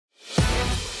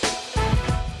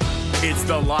It's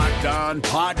the Locked On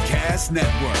Podcast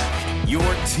Network, your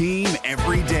team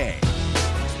every day.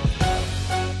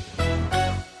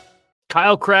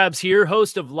 Kyle Krabs here,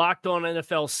 host of Locked On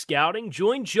NFL Scouting.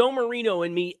 Join Joe Marino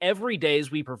and me every day as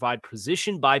we provide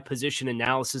position-by-position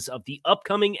analysis of the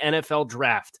upcoming NFL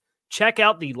Draft. Check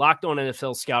out the Locked On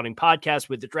NFL Scouting podcast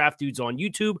with the Draft Dudes on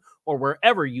YouTube or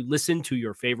wherever you listen to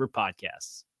your favorite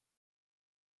podcasts.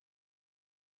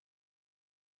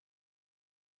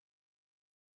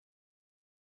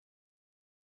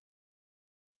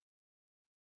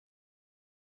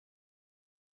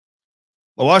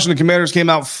 The Washington Commanders came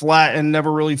out flat and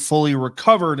never really fully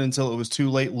recovered until it was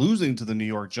too late, losing to the New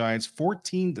York Giants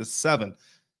 14-7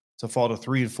 to fall to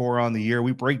 3-4 on the year.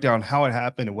 We break down how it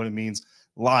happened and what it means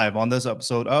live on this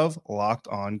episode of Locked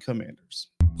On Commanders.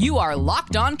 You are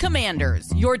Locked On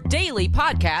Commanders, your daily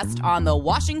podcast on the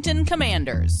Washington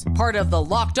Commanders, part of the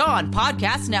Locked On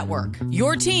Podcast Network,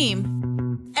 your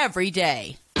team every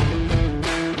day.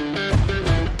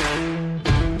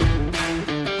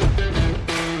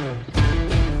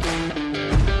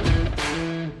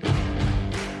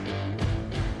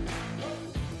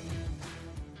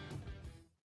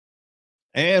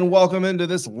 And welcome into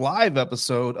this live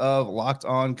episode of Locked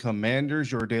On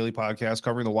Commanders, your daily podcast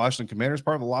covering the Washington Commanders,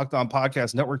 part of the Locked On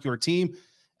Podcast Network, your team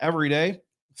every day.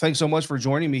 Thanks so much for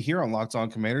joining me here on Locked On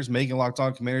Commanders, making Locked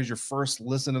On Commanders your first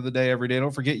listen of the day every day.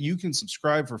 Don't forget, you can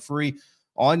subscribe for free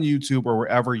on YouTube or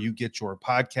wherever you get your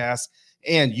podcasts.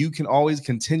 And you can always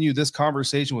continue this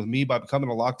conversation with me by becoming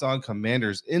a Locked On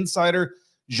Commanders Insider.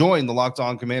 Join the Locked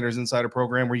On Commanders Insider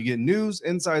program where you get news,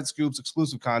 inside scoops,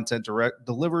 exclusive content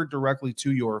delivered directly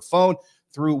to your phone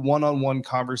through one-on-one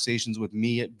conversations with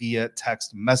me via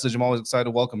text message. I'm always excited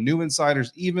to welcome new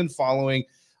insiders, even following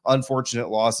unfortunate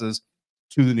losses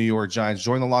to the New York Giants.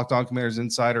 Join the Locked On Commanders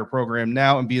Insider program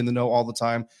now and be in the know all the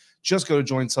time. Just go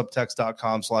to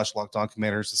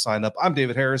joinsubtext.com/LockedOnCommanders to sign up. I'm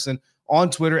David Harrison on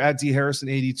Twitter at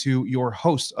dharrison82, your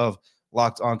host of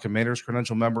Locked On Commanders,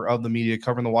 credential member of the media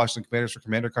covering the Washington Commanders for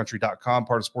CommanderCountry.com,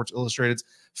 part of Sports Illustrated's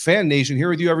Fan Nation. Here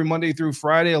with you every Monday through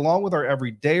Friday, along with our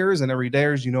everydayers. And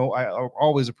everydayers, you know, I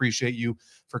always appreciate you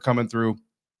for coming through,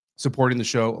 supporting the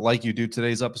show like you do.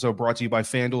 Today's episode brought to you by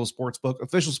FanDuel Sportsbook,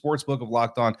 official sportsbook of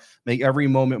Locked On. Make every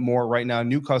moment more. Right now,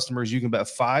 new customers, you can bet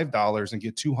 $5 and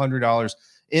get $200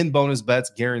 in bonus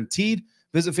bets guaranteed.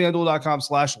 Visit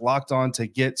FanDuel.com/LockedOn to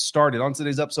get started. On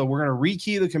today's episode, we're going to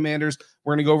rekey the Commanders.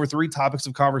 We're going to go over three topics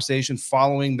of conversation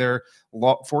following their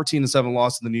 14-7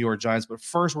 loss to the New York Giants. But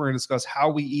first, we're going to discuss how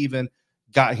we even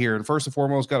got here. And first and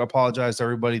foremost, got to apologize to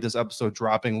everybody. This episode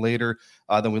dropping later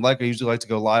than we like. I usually like to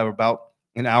go live about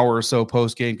an hour or so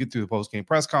post-game, get through the post-game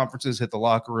press conferences, hit the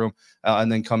locker room,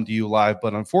 and then come to you live.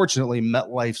 But unfortunately,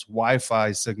 MetLife's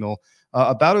Wi-Fi signal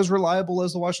about as reliable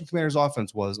as the Washington Commanders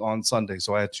offense was on Sunday.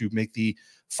 So I had to make the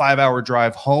 5-hour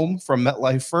drive home from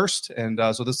MetLife first. And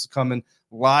so this is coming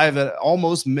live at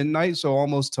almost midnight, so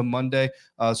almost to Monday.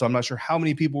 So I'm not sure how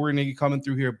many people we're going to get coming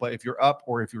through here, but if you're up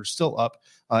or if you're still up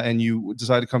and you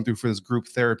decide to come through for this group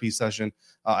therapy session,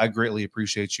 I greatly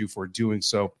appreciate you for doing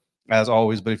so, as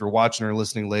always. But if you're watching or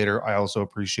listening later, I also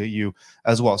appreciate you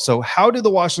as well. So how did the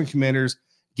Washington Commanders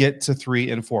get to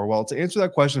 3-4? Well, to answer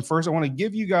that question, first, I want to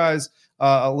give you guys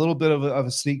a little bit of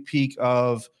a sneak peek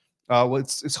of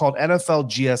it's called NFL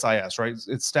GSIS, right?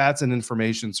 It's Stats and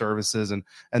Information Services. And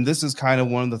this is kind of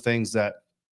one of the things that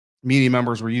media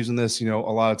members were using this, you know,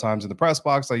 a lot of times in the press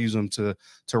box. I use them to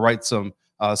write some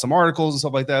articles and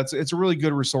stuff like that. It's a really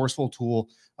good resourceful tool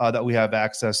that we have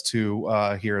access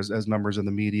to here as members of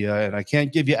the media. And I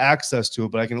can't give you access to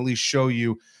it, but I can at least show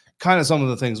you kind of some of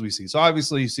the things we see. So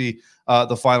obviously you see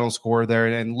the final score there,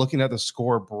 and looking at the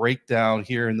score breakdown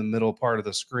here in the middle part of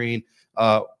the screen,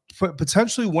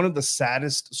 potentially one of the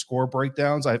saddest score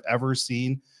breakdowns I've ever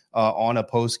seen on a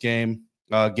post-game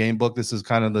game book. This is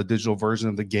kind of the digital version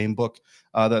of the game book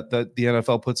that the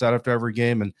NFL puts out after every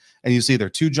game. And you see there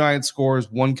 2 Giants scores,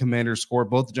 1 Commander score.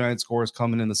 Both the Giants scores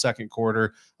coming in the second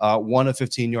quarter. One a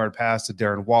 15-yard pass to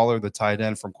Darren Waller, the tight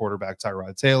end, from quarterback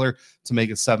Tyrod Taylor to make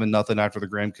it 7-0 after the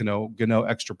Graham Gano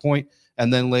extra point.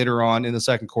 And then later on in the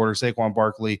second quarter, Saquon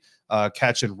Barkley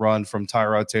catch and run from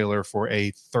Tyrod Taylor for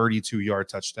a 32-yard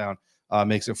touchdown.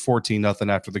 Makes it 14-0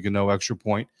 after the Gano extra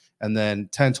point. And then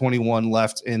 10:21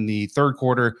 left in the third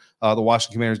quarter. The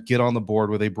Washington Commanders get on the board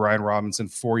with a Brian Robinson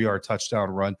 4-yard touchdown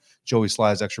run. Joey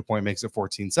Sly's extra point makes it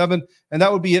 14-7. And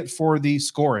that would be it for the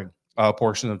scoring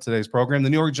portion of today's program. The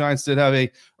New York Giants did have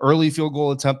a early field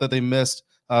goal attempt that they missed.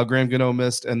 Graham Gano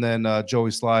missed. And then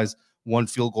Joey Sly's one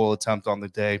field goal attempt on the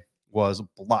day was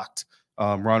blocked.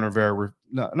 Ron Rivera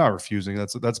not refusing.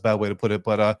 That's a bad way to put it,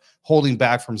 but holding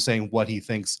back from saying what he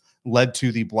thinks led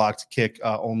to the blocked kick,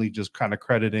 only just kind of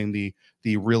crediting the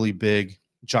really big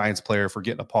Giants player for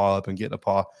getting a paw up and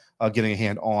getting a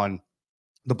hand on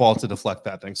the ball to deflect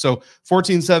that thing. So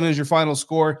 14-7 is your final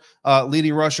score.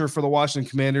 Leading rusher for the Washington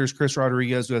Commanders, Chris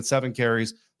Rodriguez, who had 7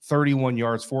 carries, 31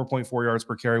 yards, 4.4 yards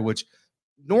per carry, which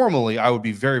normally I would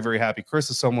be very, very happy.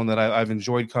 Chris is someone that I've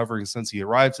enjoyed covering since he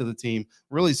arrived to the team,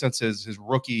 really since his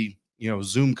rookie,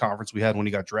 Zoom conference we had when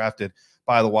he got drafted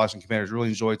by the Washington Commanders. Really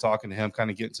enjoyed talking to him, kind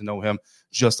of getting to know him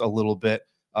just a little bit.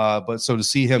 But so to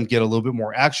see him get a little bit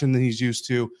more action than he's used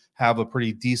to, have a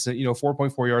pretty decent,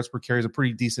 4.4 yards per carry is a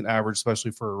pretty decent average,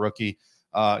 especially for a rookie.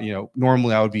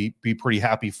 Normally I would be pretty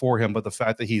happy for him, but the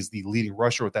fact that he's the leading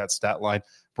rusher with that stat line,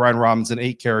 Brian Robinson,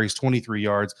 8 carries, 23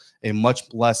 yards, a much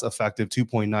less effective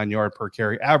 2.9 yard per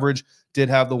carry average, did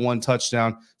have the 1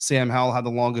 touchdown. Sam Howell had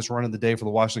the longest run of the day for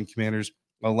the Washington Commanders,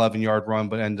 11-yard run,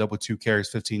 but ended up with 2 carries,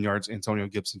 15 yards. Antonio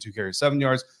Gibson, 2 carries, 7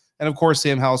 yards. And of course,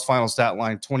 Sam Howell's final stat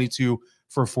line, 22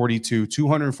 for 42,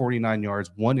 249 yards,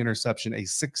 1 interception, a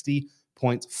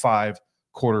 60.5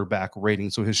 quarterback rating.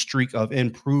 So his streak of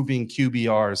improving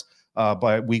QBRs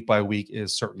by week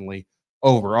is certainly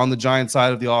over. On the Giants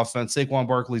side of the offense, Saquon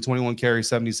Barkley, 21 carries,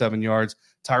 77 yards.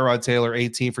 Tyrod Taylor,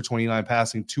 18 for 29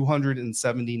 passing,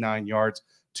 279 yards,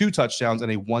 2 touchdowns,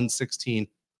 and a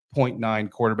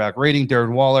 116.9 quarterback rating.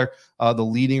 Darren Waller, the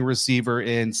leading receiver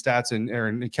in stats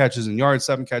and catches and yards,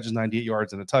 7 catches, 98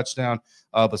 yards, and a touchdown.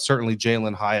 But certainly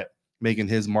Jalen Hyatt making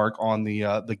his mark on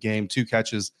the game, 2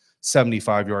 catches,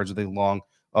 75 yards with a long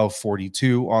of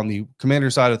 42. On the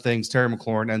Commander side of things, Terry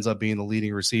McLaurin ends up being the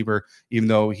leading receiver, even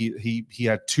though he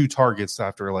had 2 targets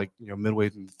after midway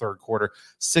through the third quarter.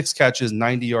 6 catches,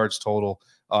 90 yards total.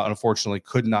 Unfortunately,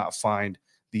 could not find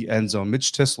the end zone.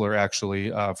 Mitch Tisler, actually,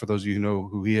 for those of you who know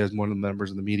who he is, one of the members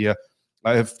of the media,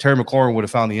 if Terry McLaurin would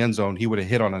have found the end zone, he would have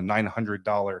hit on a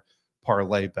 $900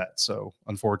 parlay bet. So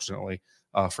unfortunately,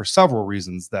 for several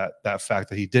reasons, that fact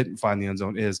that he didn't find the end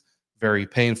zone is very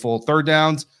painful. Third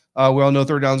downs, we all know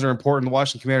third downs are important. The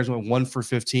Washington Commanders went 1 for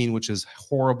 15, which is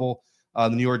horrible. The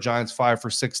New York Giants 5 for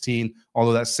 16,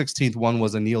 although that 16th one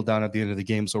was a kneel down at the end of the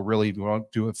game. So really, we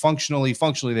don't do it functionally.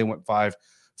 Functionally, they went 5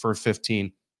 for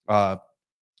 15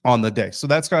 on the day. So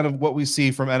that's kind of what we see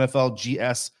from NFL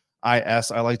GSIS.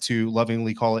 I like to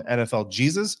lovingly call it NFL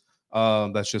Jesus.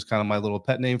 That's just kind of my little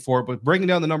pet name for it. But breaking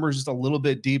down the numbers just a little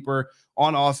bit deeper,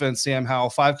 on offense, Sam Howell,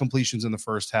 5 completions in the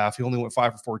first half. He only went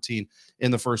 5 for 14 in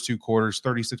the first 2 quarters,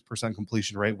 36%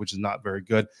 completion rate, which is not very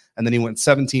good. And then he went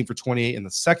 17 for 28 in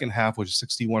the second half, which is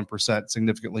 61%,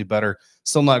 significantly better.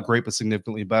 Still not great, but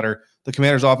significantly better. The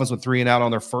Commanders' offense went 3 and out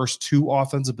on their first 2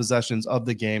 offensive possessions of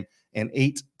the game, and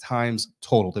 8 times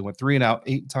total. They went 3 and out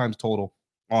 8 times total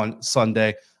on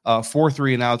Sunday. 4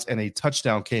 3 and outs, and a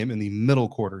touchdown came in the middle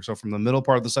quarter. So from the middle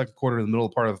part of the second quarter to the middle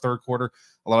part of the third quarter,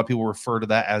 a lot of people refer to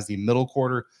that as the middle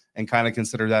quarter and kind of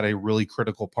consider that a really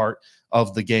critical part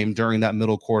of the game during that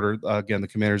middle quarter. Again, the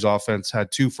Commanders offense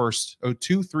had 2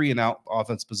 3 and out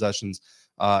offense possessions,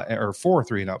 or 4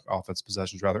 3 and out offense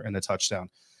possessions rather, and a touchdown.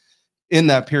 In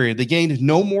that period, they gained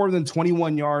no more than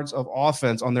 21 yards of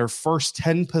offense on their first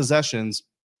 10 possessions,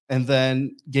 and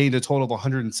then gained a total of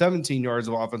 117 yards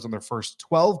of offense on their first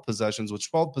 12 possessions, which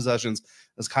 12 possessions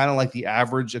is kind of like the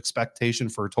average expectation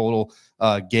for a total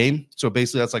game. So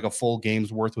basically that's like a full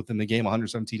game's worth within the game,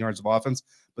 117 yards of offense.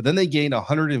 But then they gained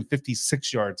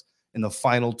 156 yards in the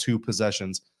final 2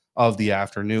 possessions of the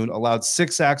afternoon, allowed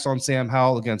 6 sacks on Sam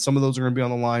Howell. Again, some of those are going to be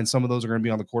on the line. Some of those are going to be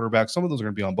on the quarterback. Some of those are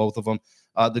going to be on both of them.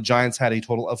 The Giants had a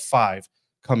total of 5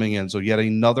 coming in. So yet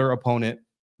another opponent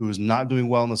who is not doing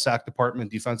well in the sack department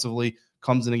defensively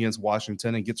comes in against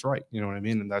Washington and gets right. You know what I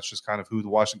mean? And that's just kind of who the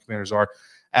Washington Commanders are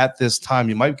at this time.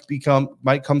 You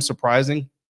might come surprising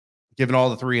given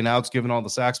all the 3 and outs, given all the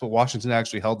sacks, but Washington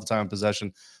actually held the time of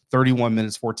possession 31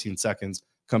 minutes, 14 seconds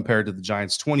compared to the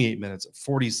Giants 28 minutes,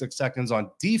 46 seconds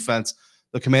on defense.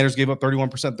 The Commanders gave up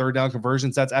 31% third down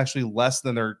conversions. That's actually less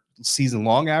than their season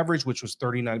long average, which was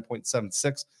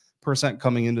 39.76%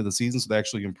 coming into the season. So they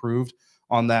actually improved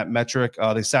on that metric.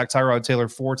 They sacked Tyrod Taylor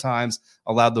 4 times,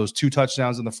 allowed those 2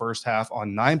 touchdowns in the first half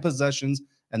on 9 possessions,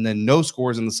 and then no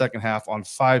scores in the second half on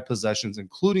 5 possessions,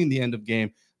 including the end of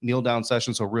game kneel down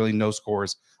session. So really no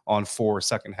scores on 4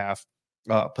 second half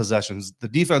possessions. The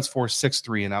defense forced 6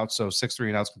 3 and outs. So 6 3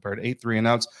 and outs compared to 8 3 and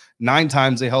outs. 9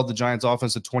 times they held the Giants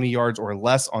offense to 20 yards or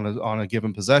less on a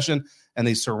given possession. And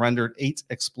they surrendered 8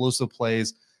 explosive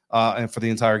plays. And for the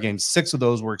entire game, 6 of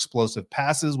those were explosive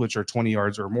passes, which are 20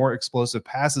 yards or more. Explosive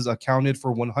passes accounted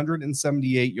for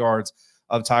 178 yards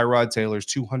of Tyrod Taylor's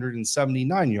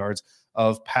 279 yards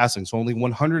of passing. So only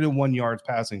 101 yards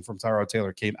passing from Tyrod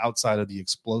Taylor came outside of the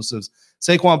explosives.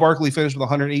 Saquon Barkley finished with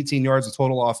 118 yards of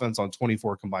total offense on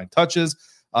 24 combined touches.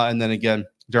 And then again,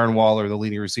 Darren Waller, the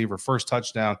leading receiver, first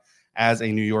touchdown as a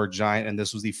New York Giant. And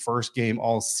this was the first game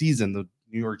all season the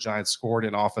New York Giants scored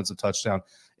an offensive touchdown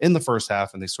in the first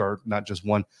half. And they scored not just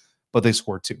one, but they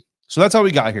scored two. So that's how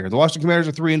we got here. The Washington Commanders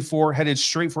are 3-4, headed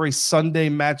straight for a Sunday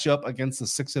matchup against the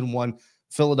 6-1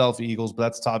 Philadelphia Eagles. But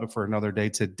that's a topic for another day.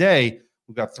 Today,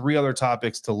 we've got three other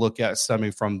topics to look at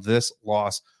stemming from this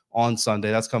loss on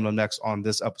Sunday. That's coming up next on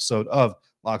this episode of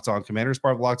Locked On Commanders,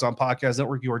 part of the Locked On Podcast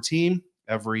Network, your team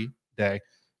every day.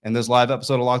 And this live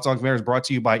episode of Locked On Commanders brought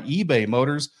to you by eBay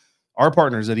Motors. Our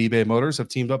partners at eBay Motors have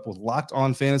teamed up with Locked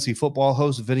On Fantasy Football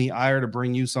host Vinny Iyer to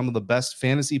bring you some of the best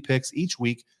fantasy picks each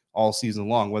week all season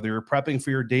long. Whether you're prepping for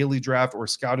your daily draft or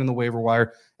scouting the waiver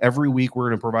wire, every week we're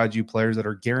going to provide you players that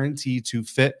are guaranteed to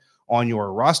fit on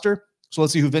your roster. So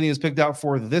let's see who Vinny has picked out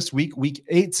for this week, week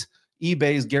 8,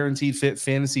 eBay's guaranteed fit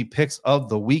fantasy picks of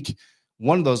the week.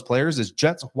 One of those players is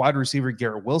Jets wide receiver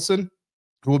Garrett Wilson,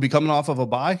 who will be coming off of a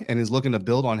bye and is looking to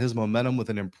build on his momentum with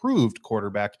an improved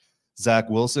quarterback, Zach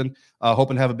Wilson,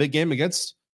 hoping to have a big game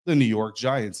against the New York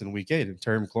Giants in week 8. And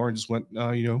Terry McLaurin just went,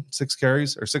 6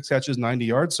 catches, 90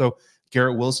 yards. So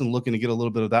Garrett Wilson looking to get a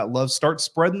little bit of that love. Start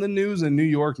spreading the news in New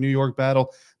York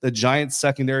battle. The Giants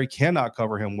secondary cannot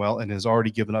cover him well and has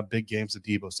already given up big games to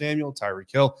Deebo Samuel,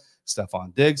 Tyreek Hill,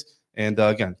 Stephon Diggs. And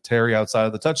again, Terry outside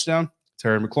of the touchdown,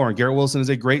 Terry McLaurin. Garrett Wilson is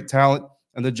a great talent,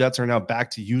 and the Jets are now back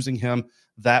to using him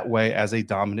that way as a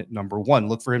dominant number one.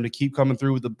 Look for him to keep coming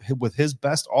through with his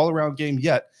best all-around game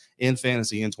yet in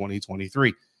fantasy in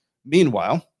 2023.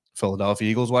 Meanwhile, Philadelphia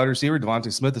Eagles wide receiver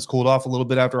Devontae Smith has cooled off a little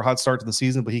bit after a hot start to the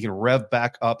season, but he can rev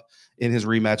back up in his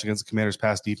rematch against the Commanders'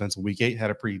 pass defense in week 8. Had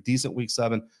a pretty decent week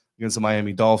 7 against the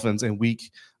Miami Dolphins. In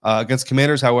week against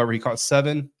Commanders, however, he caught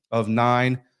 7 of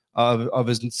 9 of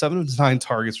his 7 of 9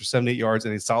 targets for 78 yards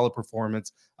and a solid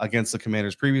performance against the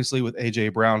Commanders previously, with A.J.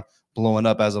 Brown blowing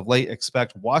up as of late.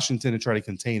 Expect Washington to try to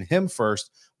contain him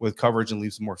first with coverage and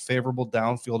leave some more favorable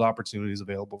downfield opportunities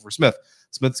available for Smith.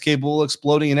 Smith's capable of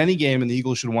exploding in any game, and the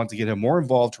Eagles should want to get him more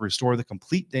involved to restore the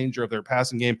complete danger of their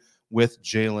passing game with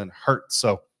Jalen Hurts.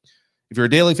 So if you're a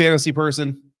daily fantasy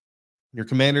person, your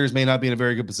Commanders may not be in a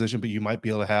very good position, but you might be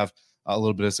able to have a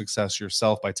little bit of success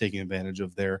yourself by taking advantage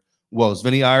of their woes.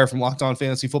 Vinny Iyer from Locked On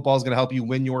Fantasy Football is going to help you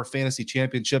win your fantasy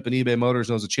championship, and eBay Motors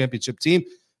knows a championship team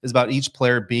is about each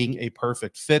player being a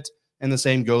perfect fit. And the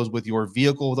same goes with your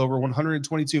vehicle. With over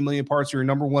 122 million parts for your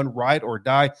number one ride or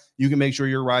die, you can make sure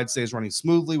your ride stays running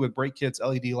smoothly with brake kits,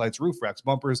 LED lights, roof racks,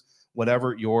 bumpers,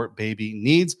 whatever your baby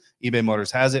needs. eBay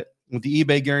Motors has it. With the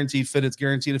eBay Guaranteed Fit, it's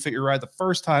guaranteed to fit your ride the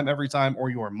first time, every time, or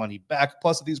your money back.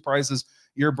 Plus, at these prices,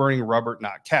 you're burning rubber,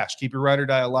 not cash. Keep your ride or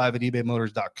die alive at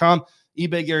ebaymotors.com.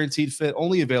 eBay Guaranteed Fit,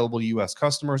 only available to U.S.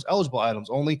 customers. Eligible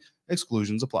items only.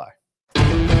 Exclusions apply.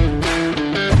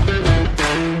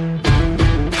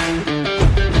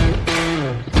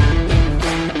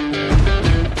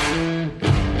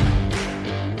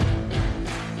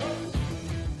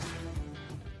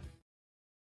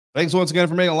 Thanks once again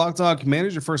for making Locked On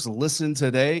Commanders your first listen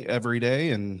today, every day,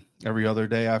 and every other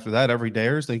day after that. Every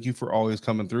dayers, thank you for always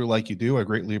coming through like you do. I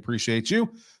greatly appreciate you.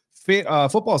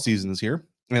 Football season is here,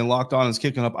 and Locked On is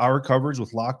kicking up our coverage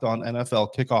with Locked On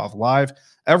NFL Kickoff Live.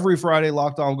 Every Friday,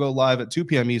 Locked On will go live at 2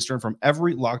 p.m. Eastern from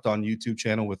every Locked On YouTube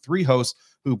channel with 3 hosts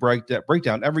who break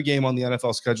down every game on the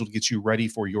NFL schedule to get you ready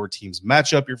for your team's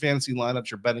matchup, your fantasy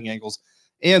lineups, your betting angles,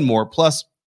 and more. Plus,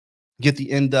 get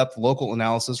the in-depth local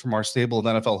analysis from our stable of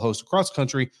NFL hosts across the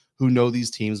country who know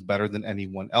these teams better than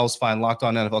anyone else. Find Locked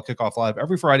On NFL Kickoff Live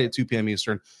every Friday at 2 p.m.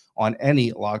 Eastern on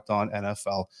any Locked On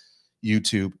NFL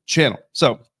YouTube channel.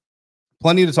 So,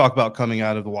 plenty to talk about coming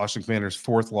out of the Washington Commanders'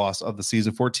 4th loss of the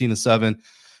season, 14-7.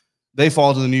 They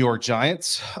fall to the New York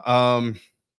Giants. And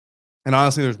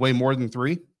honestly, there's way more than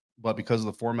 3, but because of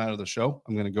the format of the show,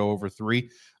 I'm going to go over 3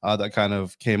 that kind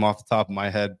of came off the top of my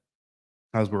head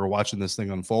as we were watching this thing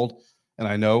unfold. And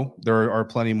I know there are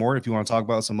plenty more. If you want to talk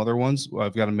about some other ones,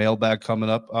 I've got a mailbag coming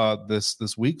up this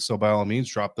week. So by all means,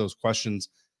 drop those questions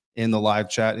in the live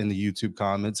chat, in the YouTube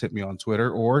comments, hit me on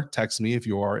Twitter, or text me if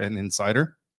you are an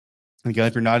insider. Again,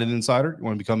 if you're not an insider, you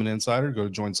want to become an insider, go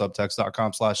to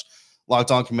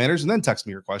joinsubtext.com/LockedOnCommanders and then text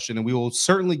me your question. And we will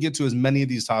certainly get to as many of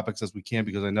these topics as we can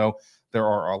because I know there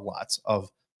are a lot of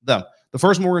them. The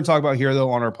first one we're going to talk about here,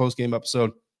 though, on our post-game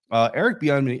episode, Eric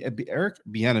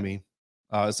Bieniemy,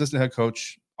 assistant head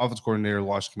coach, offensive coordinator of the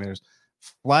Washington Commanders,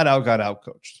 flat out got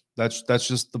outcoached. That's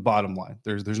just the bottom line.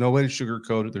 There's no way to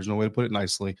sugarcoat it. There's no way to put it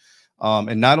nicely.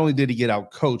 And not only did he get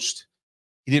outcoached,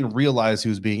 he didn't realize he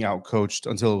was being outcoached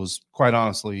until it was, quite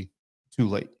honestly, too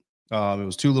late. It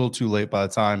was too little too late by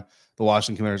the time the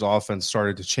Washington Commanders offense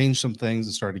started to change some things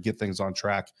and started to get things on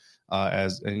track.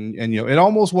 It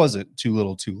almost wasn't too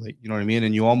little too late. You know what I mean?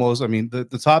 And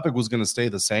the topic was going to stay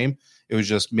the same. It was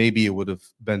just maybe it would have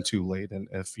been too late. And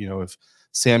if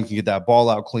Sam can get that ball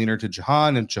out cleaner to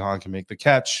Jahan and Jahan can make the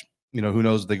catch, who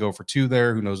knows if they go for 2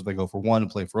 there, who knows if they go for 1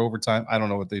 and play for overtime. I don't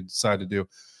know what they decide to do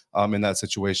in that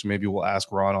situation. Maybe we'll ask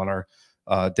Ron on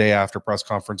our day after press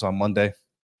conference on Monday.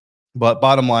 But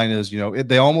bottom line is,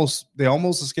 they almost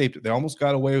escaped it. They almost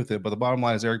got away with it. But the bottom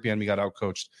line is Eric Bieniemy got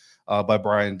outcoached by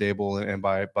Brian Dable and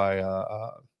by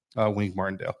Wink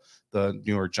Martindale, the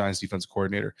New York Giants defensive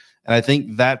coordinator. And I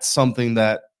think that's something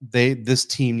that this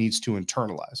team needs to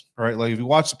internalize, right? Like if you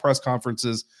watch the press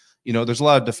conferences, there's a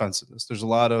lot of defensiveness. There's a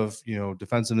lot of,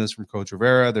 defensiveness from Coach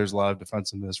Rivera. There's a lot of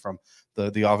defensiveness from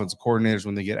the offensive coordinators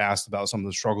when they get asked about some of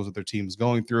the struggles that their team is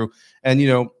going through. And,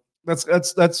 that's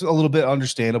a little bit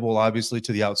understandable, obviously,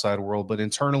 to the outside world. But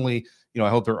internally, I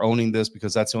hope they're owning this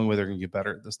because that's the only way they're going to get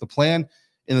better at this. The plan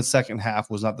in the second half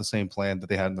was not the same plan that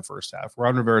they had in the first half.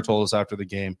 Ron Rivera told us after the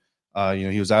game,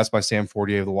 he was asked by Sam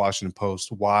Fortier of the Washington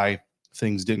Post why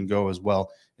things didn't go as well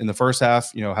in the first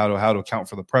half, how to account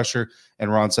for the pressure.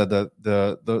 And Ron said that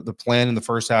the plan in the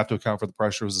first half to account for the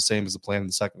pressure was the same as the plan in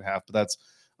the second half. But that's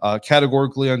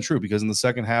categorically untrue because in the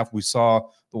second half, we saw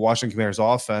the Washington Commanders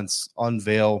offense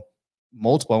unveil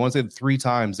multiple, I want to say 3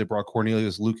 times they brought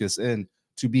Cornelius Lucas in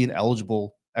to be an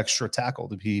eligible extra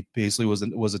tackle. He basically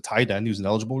was a tight end. He was an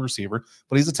eligible receiver,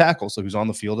 but he's a tackle. So he's on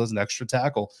the field as an extra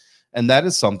tackle. And that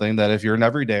is something that if you're an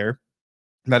everydayer,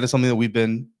 that is something that we've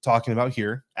been talking about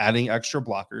here, adding extra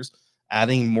blockers,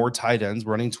 adding more tight ends,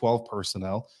 running 12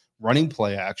 personnel, running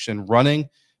play action, running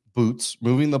boots,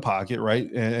 moving the pocket,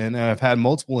 right? And I've had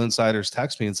multiple insiders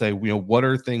text me and say, what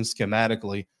are things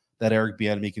schematically that Eric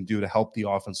Bieniemy can do to help the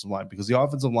offensive line? Because the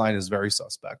offensive line is very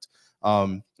suspect.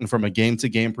 And from a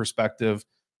game-to-game perspective,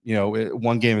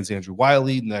 one game it's Andrew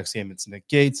Wiley, the next game it's Nick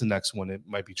Gates, the next one it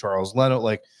might be Charles Leno.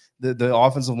 Like the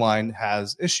offensive line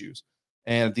has issues.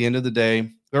 And at the end of the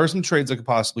day, there are some trades that could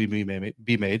possibly be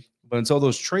made. But until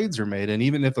those trades are made, and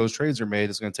even if those trades are made,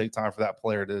 it's going to take time for that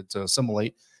player to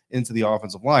assimilate into the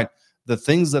offensive line. The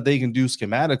things that they can do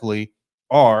schematically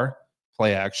are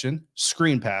play action,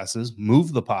 screen passes,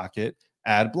 move the pocket,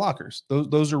 add blockers.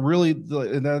 Those are really,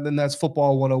 and that's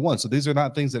football 101. So these are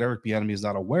not things that Eric Bieniemy is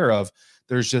not aware of.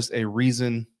 There's just a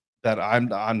reason that I'm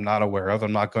not aware of.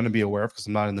 I'm not going to be aware of because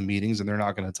I'm not in the meetings and they're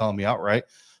not going to tell me outright.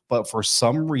 But for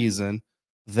some reason,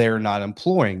 they're not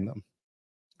employing them.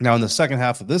 Now, in the second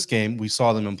half of this game, we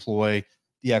saw them employ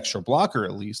the extra blocker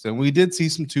at least. And we did see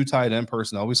some 2 tight end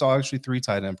personnel. We saw actually 3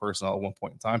 tight end personnel at one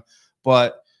point in time.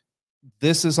 But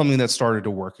this is something that started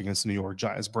to work against the New York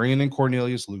Giants. Bringing in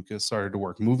Cornelius Lucas started to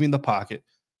work. Moving the pocket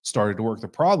started to work. The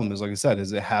problem is, like I said,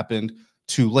 is it happened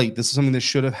too late. This is something that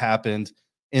should have happened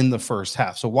in the first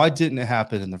half. So why didn't it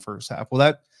happen in the first half? Well,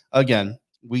 that, again,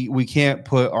 we can't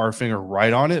put our finger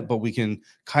right on it, but we can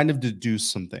kind of deduce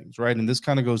some things, right? And this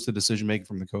kind of goes to decision-making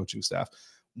from the coaching staff.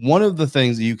 One of the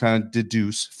things that you kind of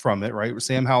deduce from it, right?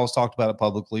 Sam Howell's talked about it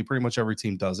publicly. Pretty much every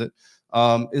team does it.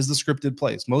 Is the scripted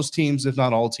plays. Most teams, if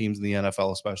not all teams in the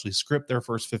NFL especially, script their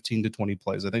first 15 to 20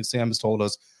 plays. I think Sam has told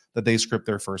us that they script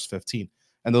their first 15.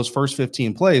 And those first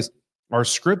 15 plays are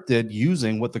scripted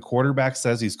using what the quarterback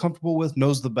says he's comfortable with,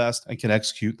 knows the best, and can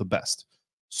execute the best.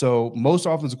 So most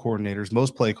offensive coordinators,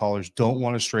 most play callers don't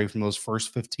want to stray from those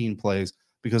first 15 plays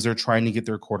because they're trying to get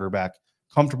their quarterback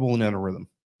comfortable and in a rhythm.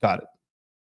 Got it.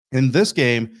 In this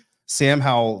game, Sam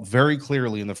Howell very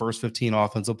clearly in the first 15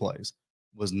 offensive plays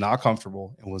was not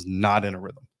comfortable and was not in a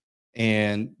rhythm.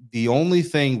 And the only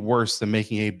thing worse than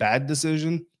making a bad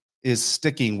decision is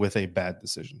sticking with a bad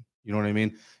decision. You know what I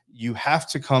mean? You have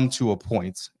to come to a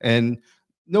point, and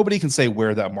nobody can say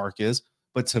where that mark is.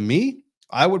 But to me,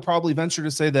 I would probably venture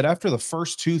to say that after the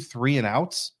first 2, 3 and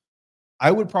outs,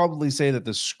 I would probably say that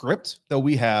the script that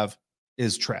we have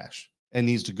is trash and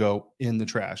needs to go in the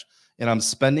trash. And I'm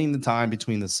spending the time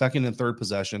between the second and third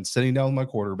possession, sitting down with my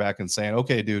quarterback and saying,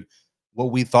 okay, dude,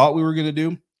 what we thought we were going to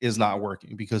do is not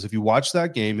working. Because if you watch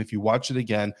that game, if you watch it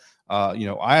again,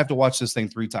 I have to watch this thing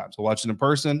 3 times. I watch it in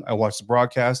person, I watch the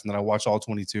broadcast, and then I watch all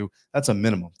 22. That's a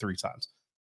minimum 3 times.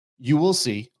 You will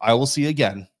see, I will see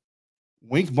again,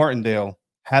 Wink Martindale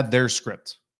had their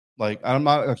script. Like, I'm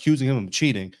not accusing him of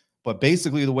cheating, but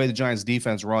basically the way the Giants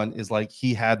defense run is like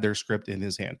he had their script in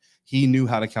his hand. He knew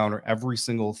how to counter every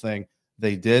single thing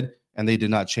they did, and they did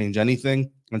not change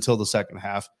anything until the second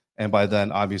half. And by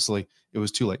then, obviously, it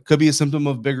was too late. Could be a symptom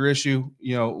of a bigger issue.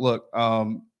 Look,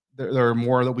 there are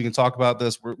more that we can talk about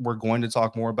this. We're going to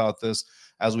talk more about this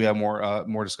as we have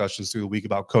more discussions through the week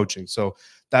about coaching. So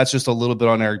that's just a little bit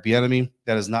on Eric Bieniemy.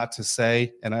 That is not to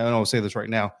say, and I don't want to say this right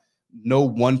now, no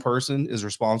one person is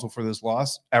responsible for this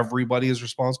loss. Everybody is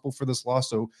responsible for this loss.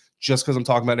 So just because I'm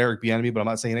talking about Eric Bieniemy, but I'm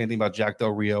not saying anything about Jack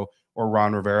Del Rio or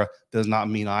Ron Rivera, does not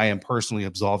mean I am personally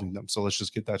absolving them. So let's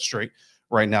just get that straight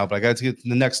right now. But I got to get to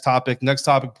the next topic. Next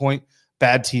topic point,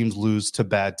 bad teams lose to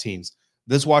bad teams.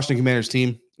 This Washington Commanders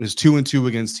team is 2-2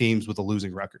 against teams with a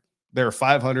losing record. They're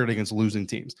 500 against losing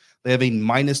teams. They have a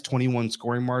 -21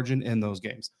 scoring margin in those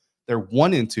games. They're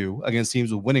 1-2 against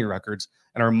teams with winning records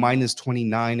and are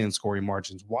 -29 in scoring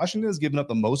margins. Washington has given up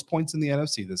the most points in the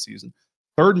NFC this season,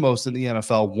 third most in the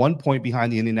NFL, 1 point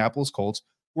behind the Indianapolis Colts.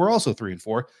 We're also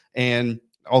 3-4 and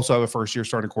also have a first-year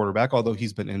starting quarterback, although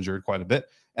he's been injured quite a bit.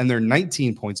 And they're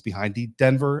 19 points behind the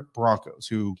Denver Broncos,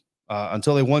 who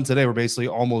until they won today, were basically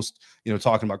almost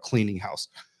talking about cleaning house.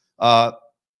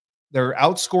 They're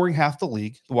outscoring half the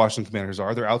league. The Washington Commanders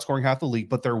are. They're outscoring half the league,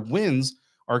 but their wins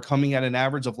are coming at an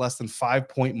average of less than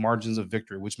 5-point margins of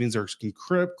victory, which means they're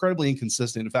incredibly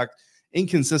inconsistent. In fact,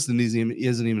 inconsistent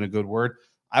isn't even a good word.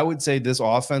 I would say this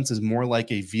offense is more like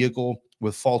a vehicle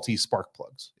with faulty spark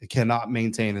plugs. It cannot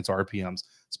maintain its RPMs.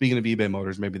 Speaking of eBay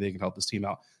Motors, maybe they can help this team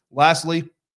out. Lastly,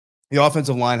 the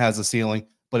offensive line has a ceiling,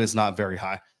 but it's not very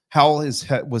high. Howell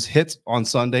was hit on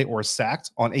Sunday or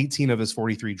sacked on 18 of his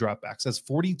 43 dropbacks. That's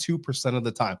 42% of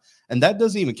the time. And that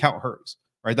doesn't even count hurdles,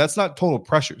 right? That's not total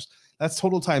pressures. That's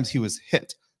total times he was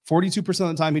hit. 42%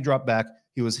 of the time he dropped back,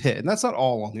 he was hit. And that's not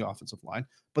all on the offensive line,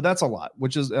 but that's a lot,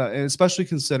 which is especially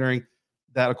considering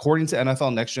that according to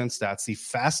NFL Next Gen Stats, the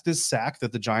fastest sack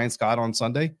that the Giants got on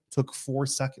Sunday took 4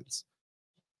 seconds.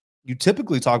 You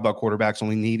typically talk about quarterbacks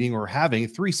only needing or having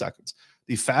 3 seconds.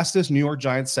 The fastest New York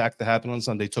Giants sack that happened on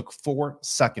Sunday took 4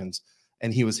 seconds,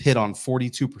 and he was hit on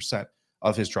 42%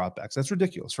 of his dropbacks. That's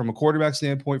ridiculous. From a quarterback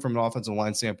standpoint, from an offensive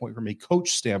line standpoint, from a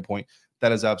coach standpoint,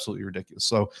 that is absolutely ridiculous.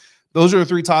 So those are the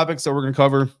 3 topics that we're going to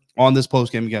cover on this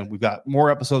postgame. Again, we've got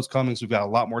more episodes coming, so we've got a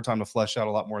lot more time to flesh out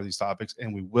a lot more of these topics,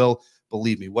 and we will,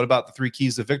 believe me. What about the 3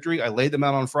 keys to victory? I laid them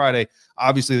out on Friday.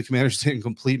 Obviously, the Commanders didn't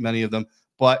complete many of them,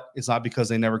 but it's not because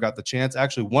they never got the chance.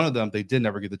 Actually, one of them, they did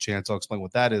never get the chance. I'll explain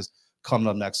what that is coming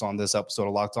up next on this episode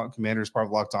of Locked On Commanders, part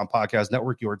of Locked On Podcast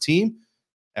Network, your team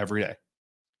every day.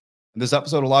 And this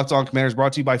episode of Locked On Commanders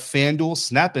brought to you by FanDuel.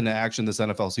 Snap into action this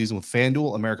NFL season with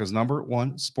FanDuel, America's #1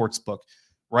 sportsbook.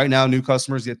 Right now, new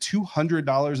customers get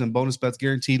 $200 in bonus bets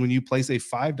guaranteed when you place a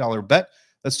 $5 bet.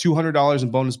 That's $200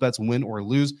 in bonus bets, win or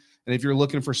lose. And if you're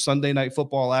looking for Sunday night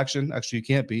football action, actually you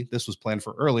can't be. This was planned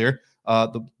for earlier.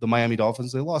 The Miami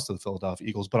Dolphins, they lost to the Philadelphia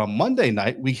Eagles. But on Monday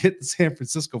night, we get the San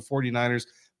Francisco 49ers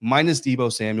minus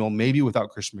Deebo Samuel, maybe without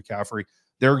Christian McCaffrey.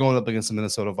 They're going up against the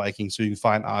Minnesota Vikings, so you can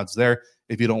find odds there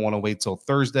if you don't want to wait till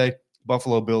Thursday.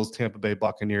 Buffalo Bills, Tampa Bay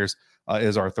Buccaneers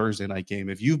is our Thursday night game.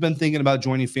 If you've been thinking about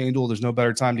joining FanDuel, there's no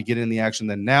better time to get in the action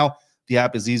than now. The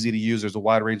app is easy to use. There's a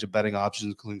wide range of betting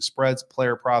options, including spreads,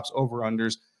 player props,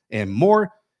 over-unders, and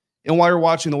more. And while you're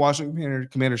watching the Washington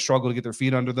Commanders struggle to get their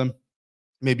feet under them,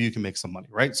 maybe you can make some money,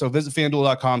 right? So visit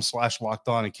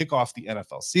FanDuel.com/lockedon and kick off the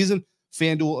NFL season.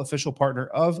 FanDuel, official partner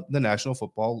of the National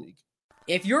Football League.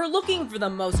 If you're looking for the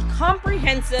most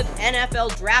comprehensive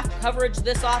NFL draft coverage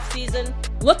this offseason,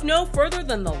 look no further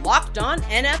than the Locked On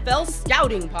NFL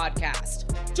Scouting Podcast.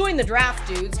 Join the draft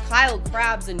dudes, Kyle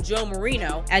Krabs and Joe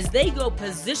Marino, as they go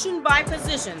position by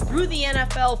position through the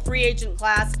NFL free agent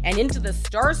class and into the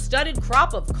star-studded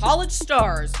crop of college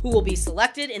stars who will be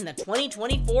selected in the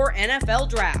 2024 NFL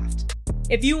Draft.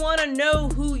 If you want to know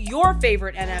who your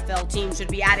favorite NFL team should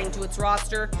be adding to its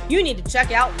roster, you need to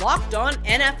check out Locked On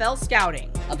NFL Scouting,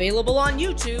 available on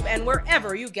YouTube and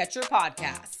wherever you get your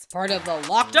podcasts. Part of the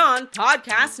Locked On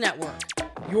Podcast Network,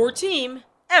 your team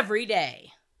every day.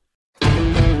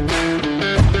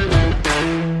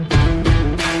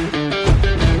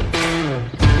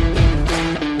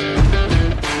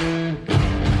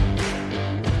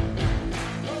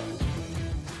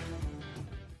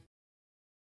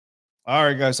 All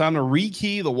right, guys, time to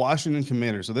rekey the Washington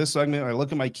Commanders. So this segment, I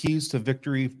look at my keys to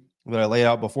victory that I lay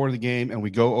out before the game, and we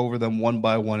go over them one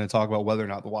by one and talk about whether or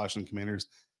not the Washington Commanders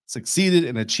succeeded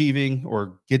in achieving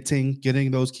or getting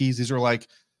those keys. These are like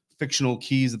fictional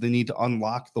keys that they need to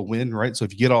unlock the win, right? So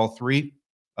if you get all 3,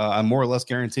 I'm more or less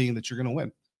guaranteeing that you're going to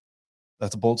win.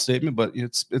 That's a bold statement, but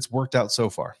it's worked out so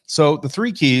far. So the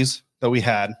 3 keys that we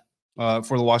had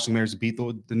for the Washington Commanders to beat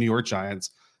the New York Giants: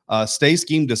 stay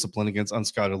scheme discipline against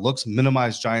unscouted looks,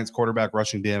 minimize Giants quarterback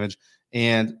rushing damage,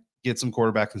 and get some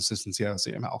quarterback consistency out of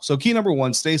Sam Howell. So key number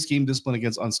 1, stay scheme discipline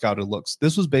against unscouted looks.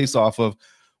 This was based off of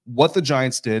what the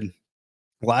Giants did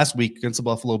last week against the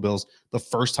Buffalo Bills, the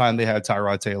first time they had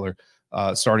Tyrod Taylor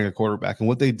starting a quarterback. And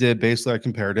what they did, basically, I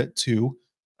compared it to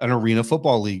an Arena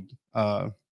Football League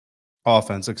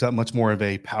offense, except much more of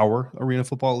a power Arena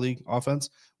Football League offense.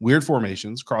 Weird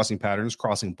formations, crossing patterns,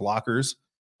 crossing blockers,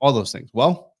 all those things.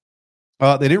 Well,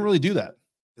 they didn't really do that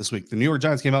this week. The New York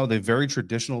Giants came out with a very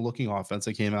traditional looking offense.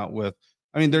 They came out with,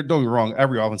 don't get me wrong,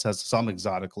 every offense has some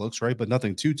exotic looks, right? But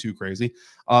nothing too crazy.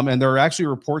 And there are actually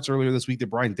reports earlier this week that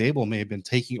Brian Daboll may have been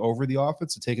taking over the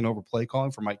offense and taking over play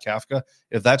calling for Mike Kafka.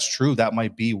 If that's true, that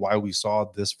might be why we saw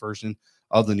this version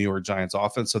of the New York Giants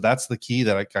offense. So that's the key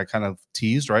that I kind of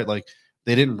teased, right? Like,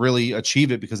 they didn't really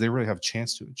achieve it because they really have a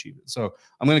chance to achieve it. So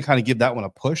I'm going to kind of give that one a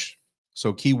push.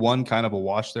 So key one, kind of a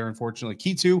wash there, unfortunately.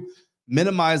 Key two,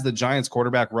 minimize the Giants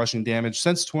quarterback rushing damage.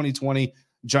 Since 2020,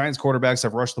 Giants quarterbacks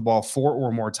have rushed the ball 4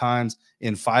 or more times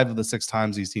in 5 of the 6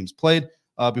 times these teams played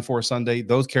before Sunday.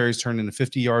 Those carries turned into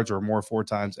 50 yards or more 4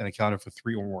 times and accounted for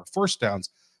 3 or more first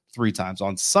downs 3 times.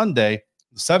 On Sunday,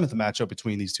 the 7th matchup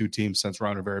between these two teams since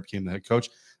Ron Rivera became the head coach,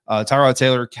 Tyrod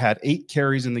Taylor had 8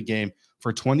 carries in the game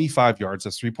for 25 yards.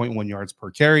 That's 3.1 yards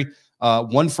per carry,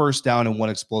 1 first down and 1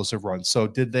 explosive run. So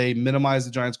did they minimize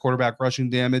the Giants quarterback rushing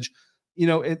damage?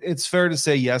 It's fair to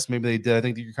say yes, maybe they did. I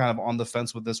think that you're kind of on the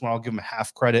fence with this one. I'll give them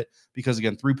half credit because,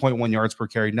 again, 3.1 yards per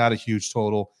carry, not a huge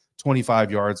total. 25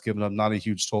 yards given up, not a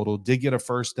huge total. Did get a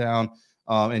first down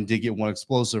and did get 1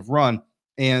 explosive run.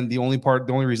 And the only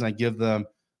reason I give them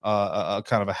a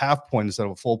kind of a half point instead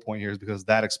of a full point here is because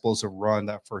that explosive run,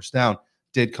 that first down,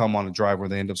 did come on a drive where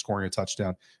they ended up scoring a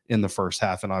touchdown in the first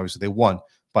half, and obviously they won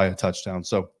by a touchdown.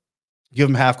 So give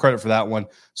them half credit for that one.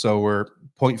 So we're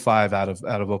 0.5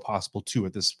 out of a possible 2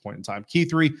 at this point in time. Key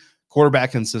 3,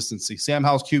 quarterback consistency. Sam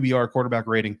Howell's QBR, quarterback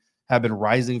rating, have been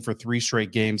rising for 3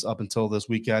 straight games up until this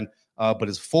weekend, but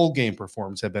his full game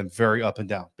performance had been very up and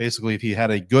down. Basically, if he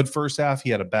had a good first half, he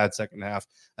had a bad second half,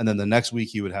 and then the next week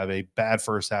he would have a bad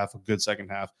first half, a good second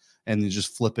half, and then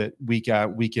just flip it week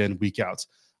out, week in, week out.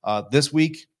 This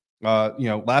week,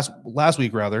 last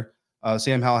week rather,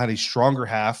 Sam Howell had a stronger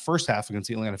first half against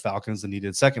the Atlanta Falcons than he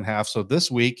did second half. So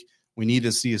this week, we need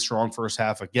to see a strong first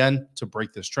half again to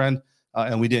break this trend,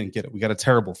 and we didn't get it. We got a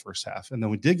terrible first half, and then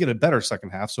we did get a better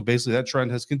second half. So basically, that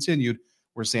trend has continued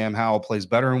where Sam Howell plays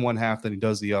better in one half than he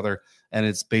does the other, and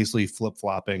it's basically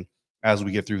flip-flopping as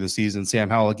we get through the season. Sam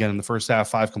Howell, again, in the first half,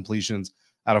 5 completions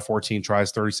out of 14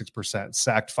 tries, 36%,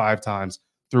 sacked 5 times,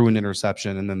 threw an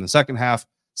interception, and then the second half,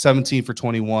 17 for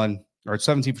 28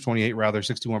 rather,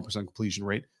 61% completion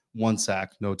rate, 1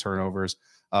 sack, no turnovers.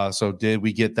 So did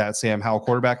we get that Sam Howell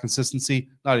quarterback consistency?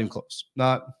 Not even close.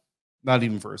 Not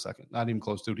even for a second. Not even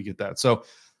close to get that. So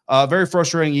very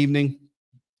frustrating evening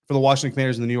for the Washington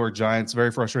Commanders and the New York Giants.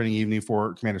 Very frustrating evening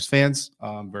for Commanders fans.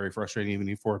 Very frustrating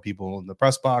evening for people in the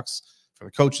press box, for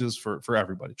the coaches, for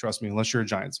everybody. Trust me, unless you're a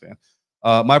Giants fan.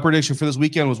 My prediction for this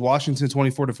weekend was Washington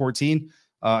 24-14.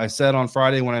 I said on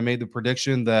Friday when I made the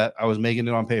prediction that I was making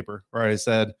it on paper, right? I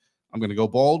said, I'm going to go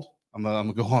bold. I'm going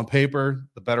to go on paper.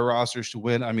 The better rosters should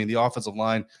win. I mean, the offensive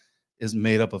line is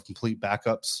made up of complete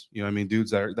backups.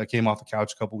 Dudes that came off the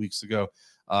couch a couple weeks ago.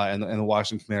 And the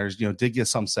Washington Commanders, did get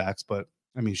some sacks, but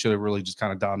should have really just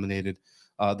kind of dominated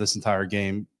this entire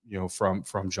game, from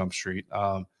Jump Street.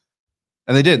 And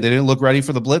they did. They didn't look ready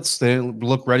for the blitz. They didn't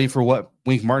look ready for what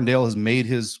Wink Martindale has made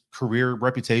his career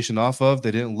reputation off of. They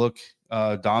didn't look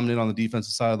dominant on the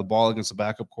defensive side of the ball against a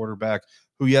backup quarterback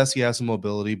who, yes, he has some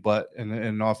mobility, but in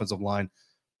an offensive line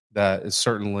that is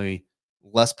certainly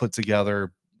less put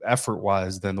together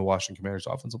effort-wise than the Washington Commanders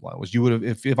offensive line was. You would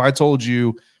have, if I told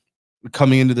you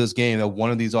coming into this game that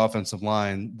one of these offensive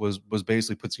line was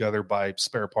basically put together by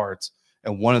spare parts,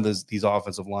 and one of these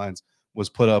offensive lines was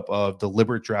put up of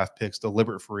deliberate draft picks,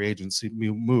 deliberate free agency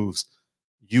moves,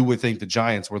 you would think the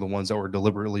Giants were the ones that were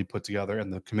deliberately put together,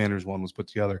 and the Commanders one was put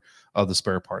together of the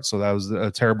spare parts. So that was a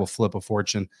terrible flip of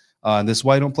fortune. And this is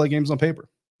why I don't play games on paper.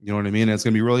 You know what I mean? And it's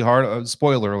going to be really hard.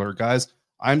 Spoiler alert, guys.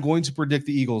 I'm going to predict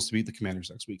the Eagles to beat the Commanders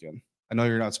next weekend. I know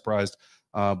you're not surprised,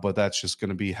 but that's just going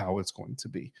to be how it's going to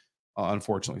be,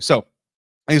 unfortunately. So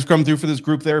thanks for coming through for this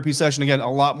group therapy session. Again, a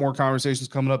lot more conversations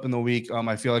coming up in the week.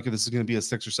 I feel like this is going to be a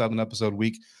 6 or 7 episode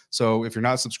week. So if you're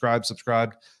not subscribed,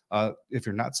 subscribe. If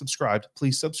you're not subscribed,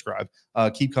 please subscribe.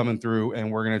 Keep coming through,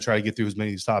 and we're going to try to get through as many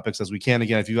of these topics as we can.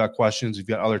 Again, if you've got questions, if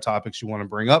you've got other topics you want to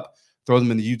bring up, throw them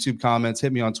in the YouTube comments,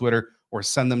 hit me on Twitter, or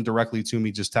send them directly to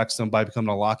me. Just text them by becoming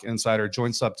a Lock Insider.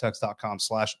 Join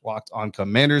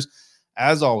subtext.com/LockedOnCommanders.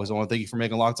 As always, I want to thank you for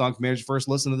making Locked On Commanders your first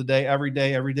listen of the day, every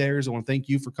dayers. I want to thank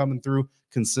you for coming through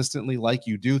consistently like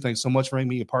you do. Thanks so much for making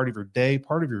me a part of your day,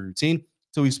 part of your routine.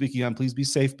 Until we speak again, please be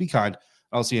safe, be kind.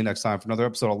 I'll see you next time for another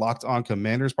episode of Locked On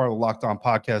Commanders, part of the Locked On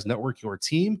Podcast Network, your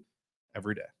team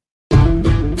every day.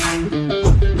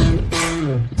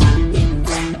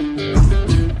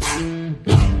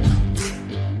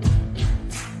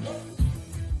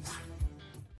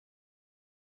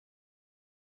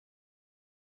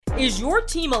 Is your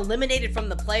team eliminated from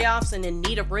the playoffs and in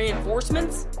need of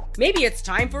reinforcements? Maybe it's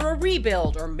time for a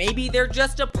rebuild, or maybe they're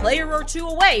just a player or two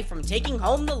away from taking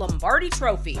home the Lombardi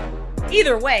Trophy.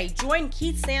 Either way, join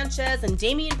Keith Sanchez and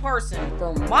Damian Parson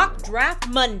for Mock Draft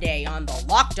Monday on the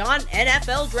Locked On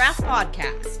NFL Draft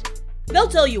Podcast. They'll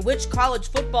tell you which college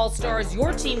football stars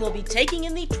your team will be taking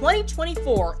in the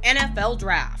 2024 NFL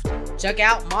Draft. Check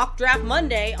out Mock Draft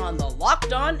Monday on the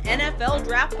Locked On NFL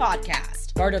Draft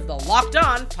Podcast, part of the Locked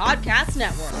On Podcast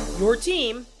Network, your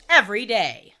team every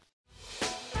day.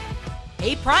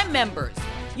 Hey, Prime members,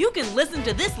 you can listen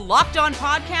to this Locked On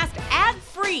podcast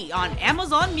ad-free on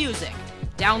Amazon Music.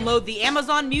 Download the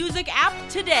Amazon Music app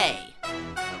today.